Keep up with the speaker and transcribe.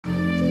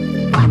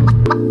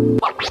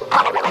Hey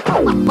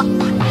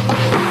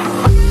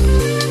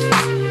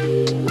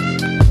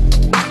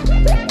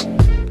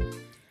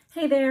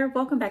there,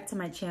 welcome back to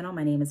my channel.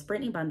 My name is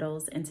Brittney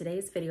Bundles, and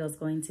today's video is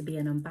going to be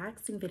an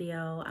unboxing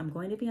video. I'm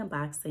going to be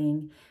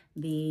unboxing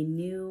the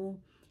new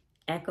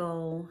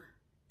Echo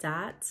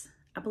Dot.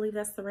 I believe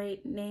that's the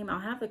right name.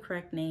 I'll have the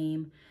correct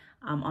name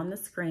on the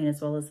screen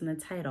as well as in the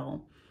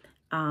title.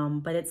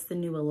 But it's the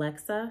new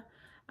Alexa,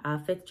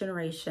 5th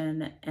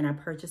generation, and I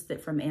purchased it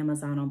from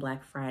Amazon on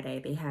Black Friday.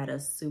 They had a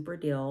super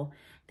deal.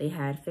 They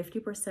had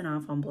 50%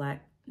 off on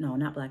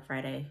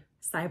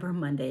Cyber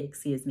Monday,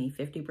 excuse me,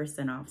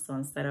 50% off. So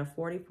instead of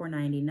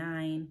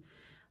 $44.99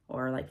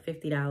 or like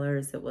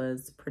 $50, it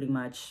was pretty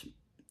much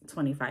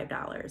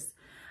 $25.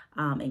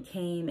 It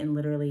came in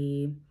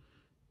literally,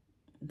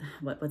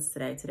 what's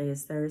today? Today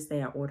is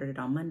Thursday. I ordered it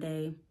on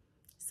Monday.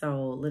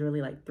 So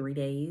literally like 3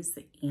 days,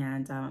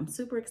 and I'm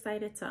super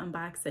excited to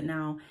unbox it.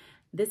 Now,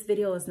 this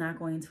video is not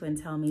going to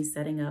entail me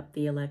setting up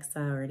the Alexa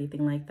or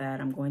anything like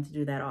that. I'm going to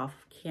do that off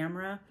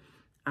camera,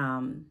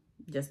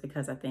 just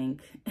because I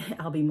think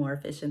I'll be more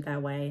efficient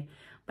that way.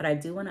 But I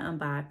do want to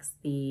unbox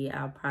the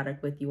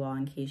product with you all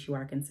in case you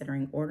are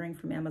considering ordering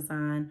from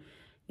Amazon.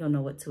 You'll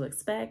know what to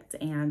expect,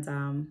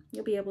 and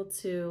you'll be able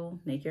to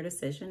make your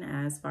decision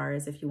as far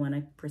as if you want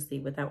to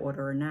proceed with that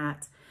order or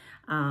not.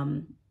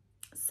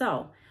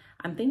 So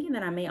I'm thinking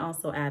that I may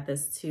also add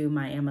this to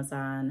my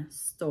Amazon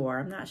store.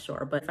 I'm not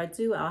sure, but if I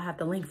do, I'll have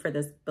the link for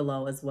this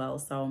below as well.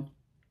 So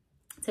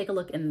take a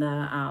look in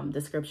the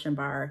description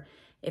bar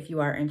if you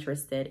are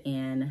interested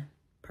in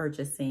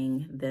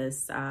purchasing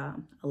this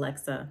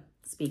Alexa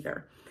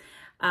speaker.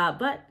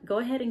 But go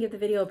ahead and give the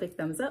video a big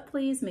thumbs up,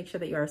 please. Make sure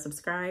that you are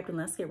subscribed, and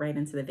let's get right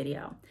into the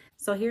video.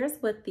 So here's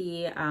what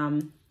the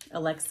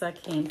Alexa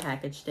came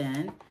packaged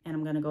in, and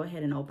I'm gonna go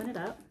ahead and open it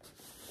up.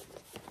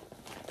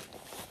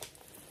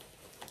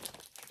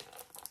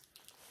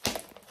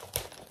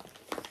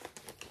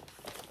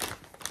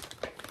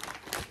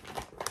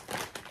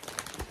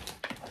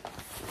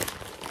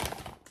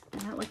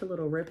 A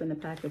little rip in the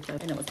package,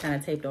 and it was kind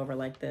of taped over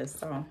like this,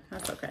 so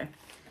that's okay.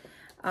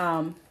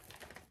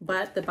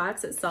 But the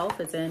box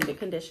itself is in good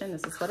condition.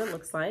 This is what it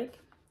looks like.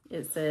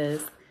 It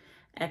says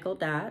Echo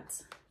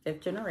Dot 5th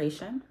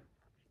generation,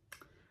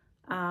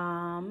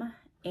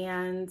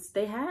 and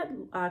they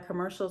had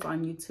commercials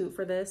on YouTube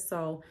for this,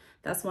 so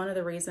that's one of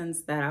the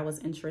reasons that I was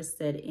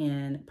interested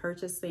in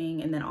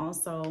purchasing. And then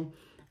also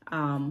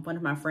one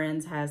of my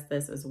friends has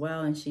this as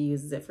well, and she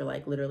uses it for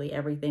like literally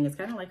everything. It's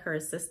kind of like her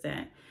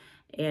assistant.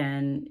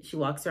 And she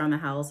walks around the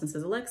house and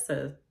says,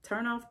 Alexa,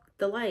 turn off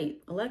the light.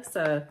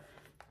 Alexa,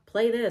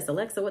 play this.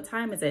 Alexa, what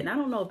time is it? And I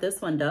don't know if this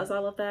one does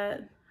all of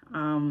that.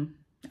 I'm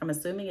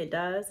assuming it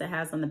does. It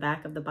has on the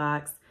back of the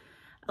box,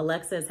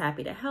 Alexa is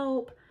happy to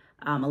help.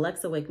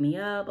 Alexa, wake me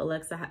up.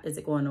 Alexa, is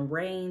it going to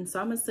rain? So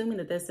I'm assuming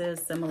that this is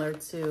similar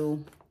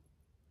to,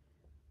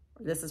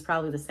 this is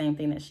probably the same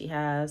thing that she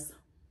has.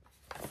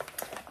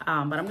 But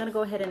I'm going to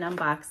go ahead and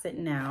unbox it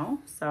now.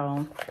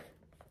 So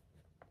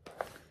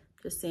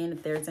just seeing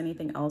if there's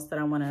anything else that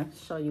I want to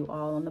show you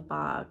all in the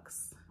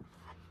box.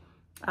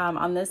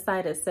 On this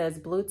side, it says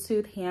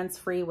Bluetooth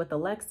hands-free with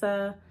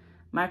Alexa,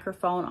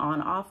 microphone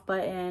on-off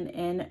button,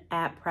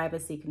 in-app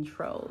privacy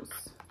controls.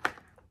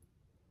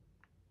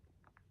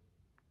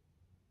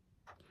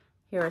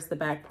 Here is the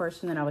back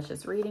portion that I was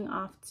just reading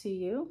off to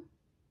you.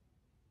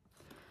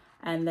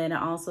 And then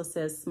it also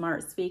says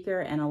smart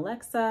speaker and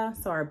Alexa,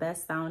 so our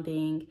best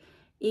sounding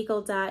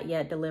Echo Dot,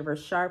 yet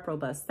delivers sharp,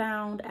 robust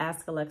sound.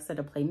 Ask Alexa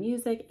to play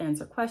music,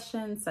 answer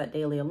questions, set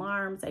daily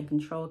alarms, and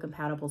control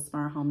compatible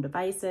smart home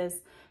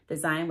devices.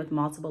 Designed with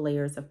multiple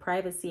layers of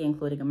privacy,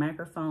 including a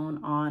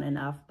microphone, on and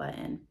off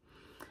button.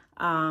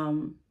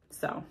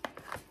 So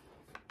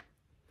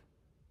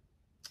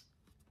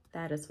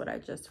that is what I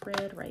just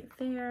read right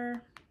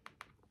there.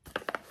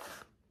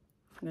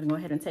 I'm gonna go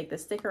ahead and take the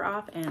sticker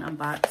off and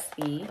unbox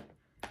the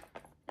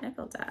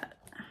Echo Dot.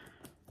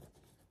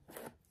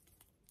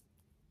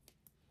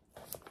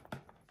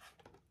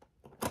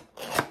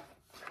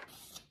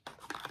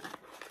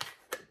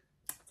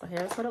 So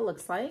here's what it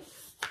looks like.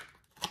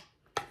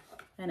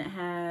 And it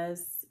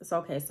has, so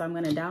okay, so I'm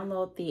gonna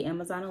download the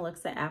Amazon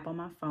Alexa app on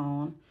my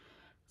phone.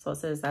 So it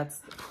says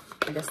that's,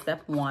 I guess,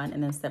 step 1,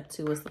 and then step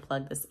 2 is to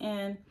plug this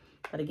in.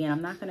 But again,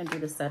 I'm not gonna do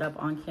the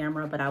setup on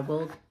camera, but I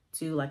will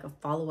do like a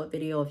follow-up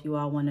video if you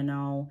all wanna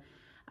know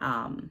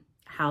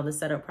how the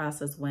setup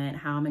process went,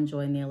 how I'm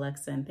enjoying the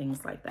Alexa and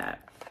things like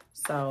that.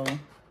 So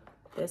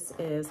this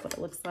is what it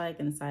looks like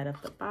inside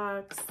of the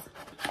box.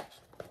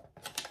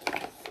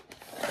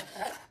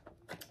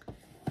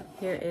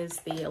 Here is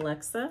the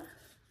Alexa.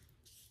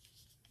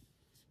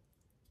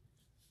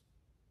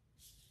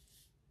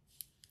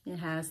 It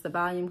has the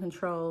volume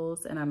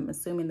controls, and I'm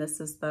assuming this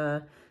is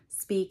the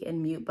speak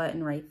and mute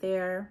button right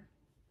there.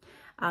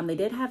 They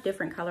did have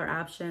different color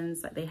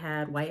options. They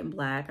had white and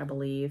black, I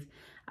believe.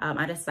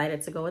 I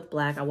decided to go with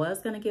black. I was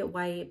gonna get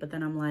white, but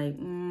then I'm like,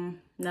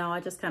 no, I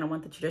just kind of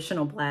want the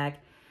traditional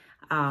black,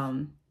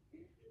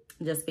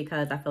 just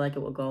because I feel like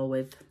it will go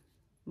with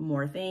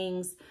more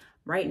things.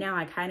 Right now,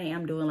 I kind of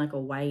am doing like a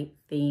white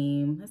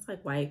theme. It's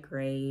like white,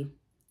 gray,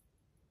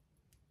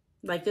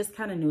 like just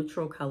kind of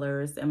neutral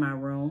colors in my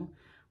room.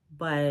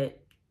 But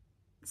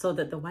so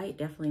that the white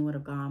definitely would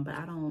have gone, but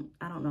I don't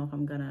know if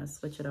I'm gonna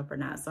switch it up or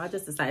not. So I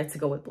just decided to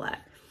go with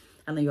black.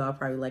 I know you all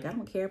probably like, I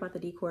don't care about the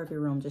decor of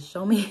your room. Just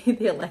show me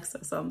the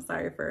Alexa. So I'm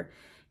sorry for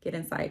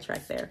getting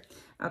sidetracked there.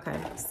 Okay,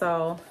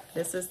 so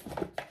this is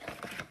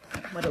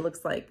what it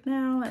looks like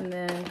now. And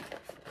then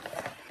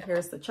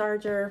here's the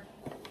charger.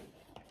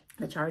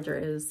 The charger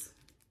is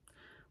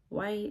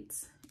white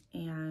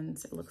and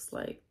it looks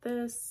like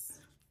this.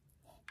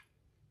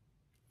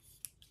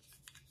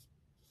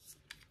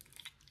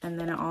 And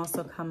then it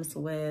also comes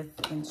with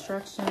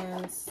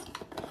instructions.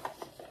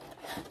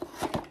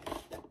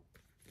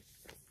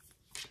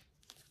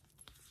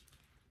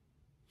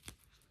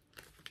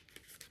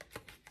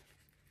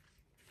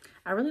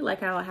 I really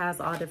like how it has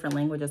all different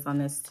languages on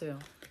this too.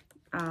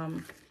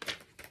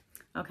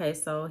 Okay,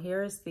 so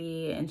here's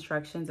the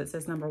instructions. It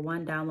says, number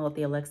 1, download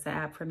the Alexa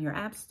app from your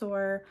app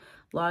store.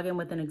 Log in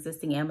with an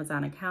existing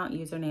Amazon account,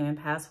 username and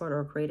password,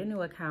 or create a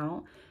new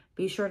account.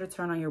 Be sure to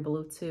turn on your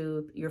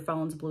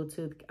phone's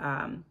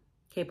Bluetooth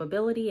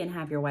capability and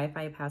have your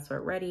Wi-Fi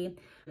password ready.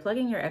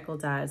 Plugging your Echo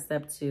Dot is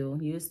step 2.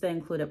 Use the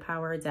included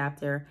power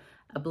adapter.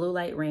 A blue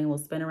light ring will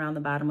spin around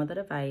the bottom of the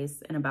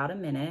device in about a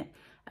minute.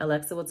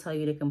 Alexa will tell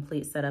you to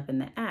complete setup in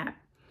the app.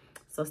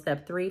 So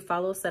step 3,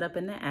 follow setup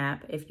in the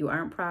app. If you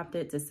aren't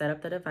prompted to set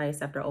up the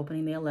device after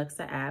opening the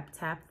Alexa app,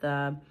 tap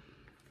the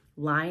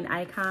line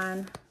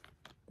icon,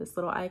 this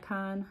little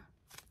icon,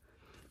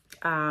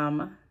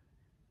 to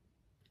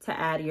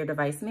add your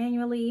device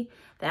manually.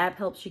 The app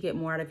helps you get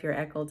more out of your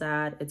Echo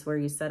Dot. It's where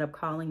you set up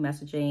calling,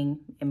 messaging,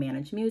 and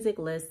manage music,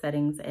 lists,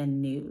 settings,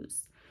 and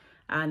news.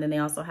 And then they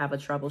also have a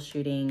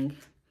troubleshooting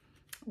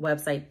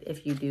website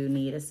if you do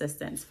need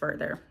assistance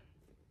further.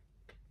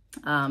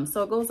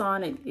 So it goes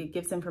on, it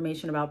gives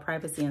information about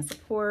privacy and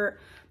support.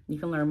 You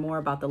can learn more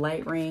about the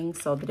light ring.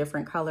 So the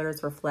different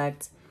colors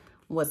reflect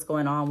what's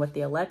going on with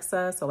the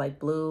Alexa. So like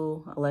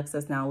blue,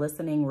 Alexa's now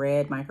listening.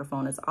 Red,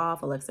 microphone is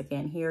off. Alexa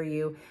can't hear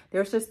you.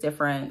 There's just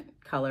different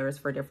colors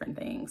for different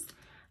things.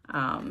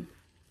 And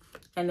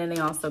then they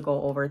also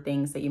go over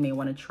things that you may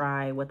want to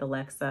try with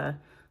Alexa.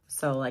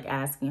 So like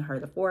asking her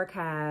the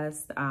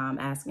forecast,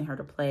 asking her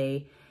to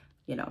play,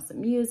 you know, some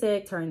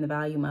music, turning the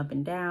volume up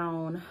and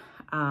down.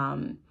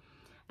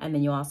 And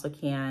then you also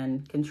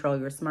can control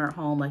your smart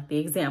home, like the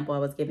example I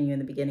was giving you in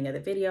the beginning of the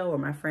video where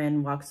my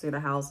friend walks through the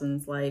house and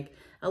is like,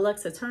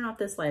 Alexa, turn off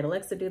this light,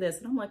 Alexa, do this.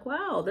 And I'm like,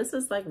 wow, this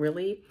is like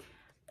really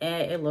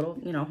a little,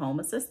 you know, home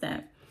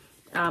assistant.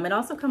 It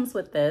also comes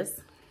with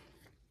this.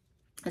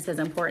 It says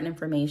important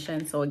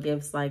information. So it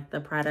gives like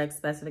the product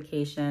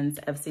specifications,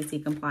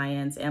 FCC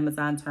compliance,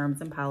 Amazon terms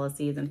and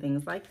policies and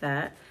things like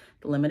that.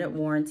 The limited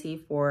warranty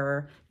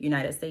for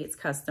United States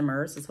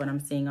customers is what I'm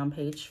seeing on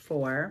page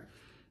 4.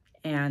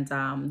 And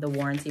the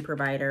warranty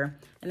provider.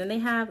 And then they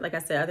have, like I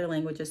said, other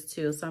languages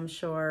too. So I'm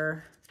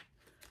sure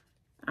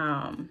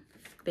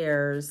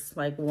there's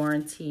like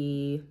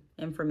warranty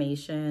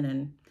information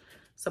and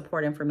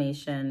support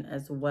information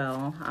as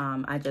well.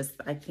 I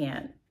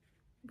can't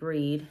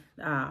read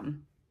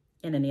in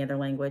any other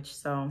language.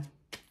 So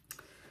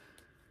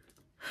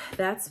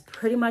that's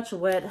pretty much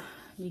what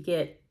you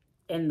get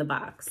in the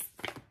box.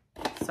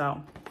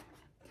 So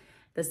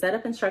the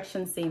setup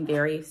instructions seem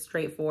very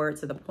straightforward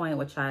to the point,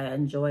 which I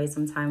enjoy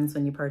sometimes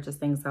when you purchase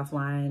things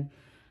offline.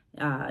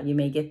 You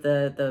may get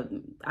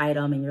the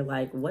item and you're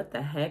like, what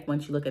the heck?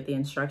 Once you look at the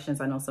instructions,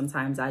 I know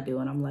sometimes I do,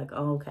 and I'm like,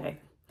 oh, okay,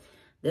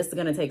 this is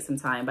gonna take some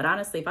time. But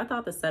honestly, if I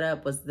thought the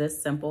setup was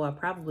this simple, I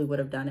probably would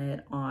have done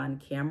it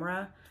on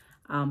camera.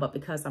 But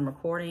because I'm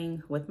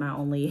recording with my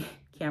only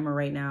camera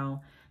right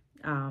now,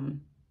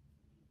 I'm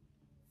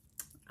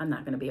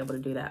not gonna be able to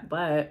do that.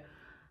 But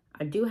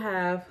I do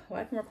have,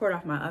 well, I can record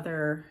off my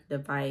other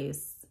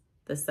device,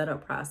 the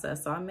setup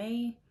process. So I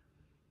may,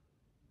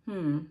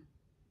 I'm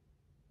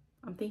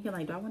thinking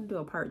like, do I want to do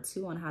a part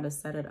 2 on how to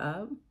set it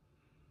up?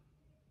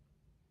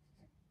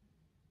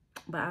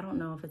 But I don't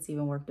know if it's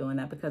even worth doing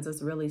that because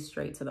it's really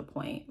straight to the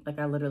point. Like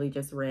I literally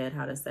just read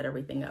how to set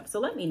everything up. So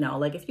let me know,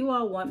 like if you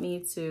all want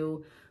me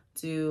to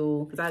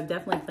do, because I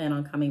definitely plan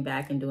on coming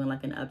back and doing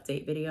like an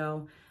update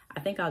video. I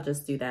think I'll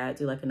just do that,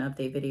 do like an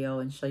update video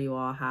and show you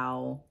all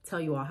how,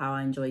 tell you all how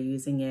I enjoy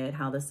using it,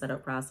 how the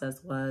setup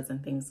process was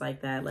and things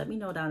like that. Let me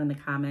know down in the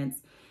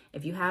comments.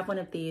 If you have one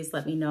of these,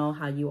 let me know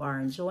how you are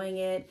enjoying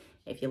it.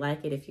 If you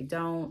like it, if you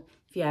don't,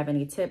 if you have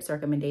any tips,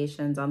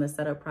 recommendations on the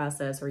setup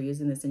process or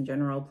using this in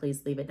general,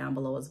 please leave it down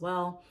below as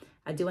well.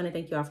 I do want to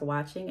thank you all for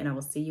watching and I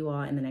will see you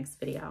all in the next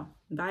video.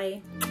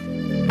 Bye.